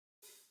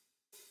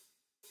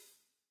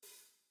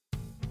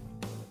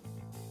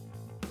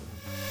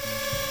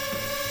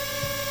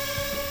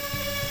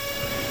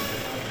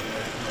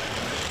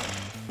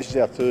is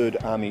our third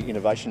Army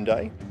Innovation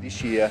Day.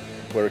 This year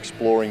we're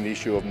exploring the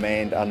issue of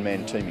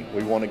manned-unmanned teaming.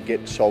 We want to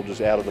get soldiers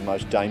out of the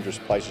most dangerous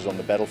places on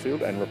the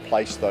battlefield and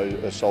replace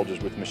those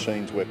soldiers with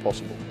machines where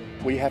possible.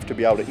 We have to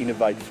be able to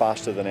innovate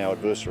faster than our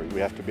adversary. We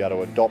have to be able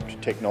to adopt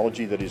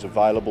technology that is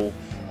available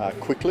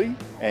quickly,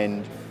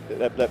 and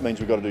that means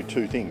we've got to do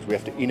two things. We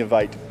have to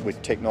innovate with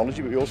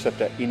technology, but we also have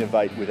to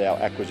innovate with our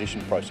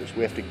acquisition process.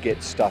 We have to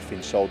get stuff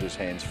in soldiers'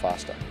 hands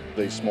faster.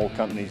 These small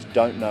companies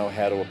don't know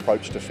how to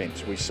approach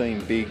defence. We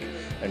seem big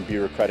and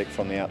bureaucratic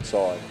from the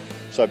outside.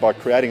 So by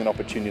creating an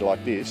opportunity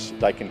like this,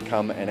 they can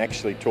come and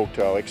actually talk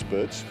to our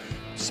experts.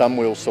 Some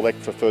will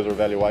select for further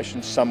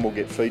evaluation, some will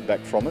get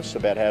feedback from us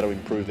about how to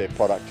improve their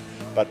product,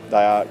 but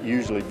they are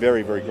usually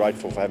very, very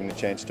grateful for having the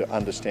chance to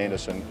understand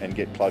us and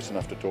get close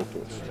enough to talk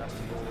to us.